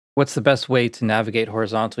What's the best way to navigate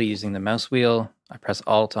horizontally using the mouse wheel? I press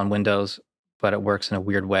Alt on Windows, but it works in a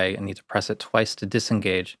weird way. I need to press it twice to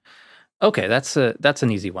disengage. Okay, that's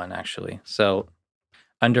an easy one actually. So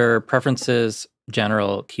under Preferences,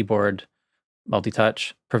 General, Keyboard,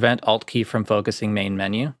 Multi-touch, prevent Alt key from focusing main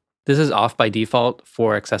menu. This is off by default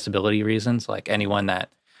for accessibility reasons, like anyone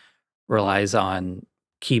that relies on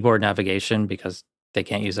keyboard navigation because they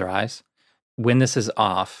can't use their eyes. When this is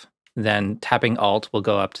off, then tapping Alt will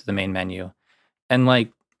go up to the main menu. And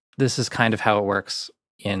like this is kind of how it works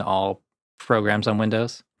in all programs on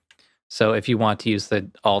Windows. So if you want to use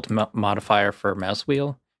the Alt modifier for mouse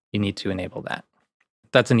wheel, you need to enable that.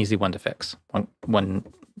 That's an easy one to fix. One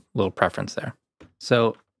little preference there.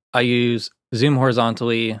 So I use zoom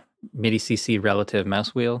horizontally, MIDI CC relative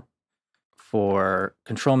mouse wheel. For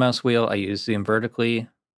control mouse wheel, I use zoom vertically.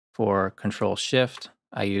 For control shift,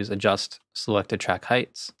 I use adjust selected track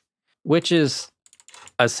heights, which is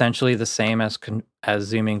essentially the same as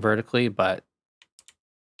zooming vertically, but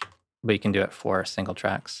you can do it for single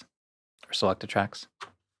tracks or selected tracks.